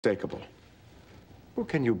unmistakable. Well,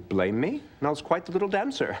 can you blame me? Mel's quite the little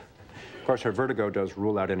dancer. Of course, her vertigo does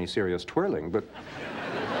rule out any serious twirling, but...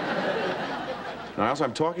 Niles,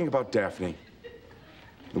 I'm talking about Daphne.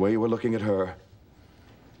 The way you were looking at her.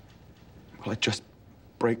 Well, it just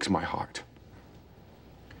breaks my heart.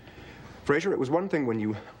 Frasier, it was one thing when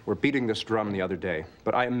you were beating this drum the other day,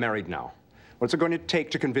 but I am married now. What's it going to take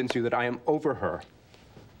to convince you that I am over her?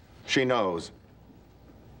 She knows.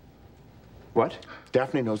 What?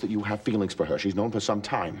 Daphne knows that you have feelings for her. She's known for some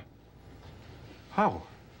time. How?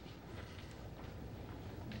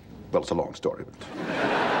 Well, it's a long story, but...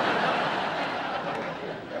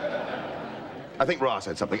 I think Ross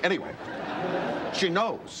had something. Anyway, she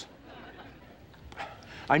knows.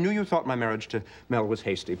 I knew you thought my marriage to Mel was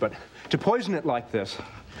hasty, but to poison it like this, I'm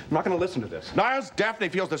not going to listen to this. Niles, Daphne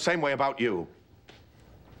feels the same way about you.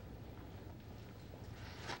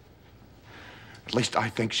 At least I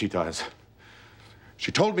think she does.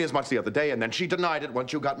 She told me as much the other day, and then she denied it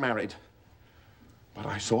once you got married. But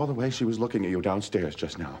I saw the way she was looking at you downstairs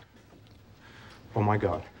just now. Oh, my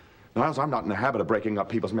God. Niles, I'm not in the habit of breaking up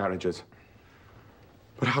people's marriages.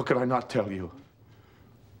 But how could I not tell you?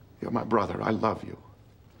 You're my brother. I love you.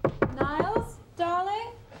 Niles, darling?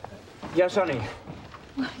 Yes, honey.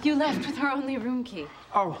 You left with our only room key.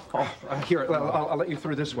 Here, I'll let you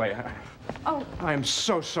through this way. Oh. I am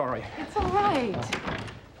so sorry. It's all right.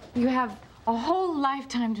 You have a whole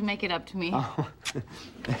lifetime to make it up to me. Oh.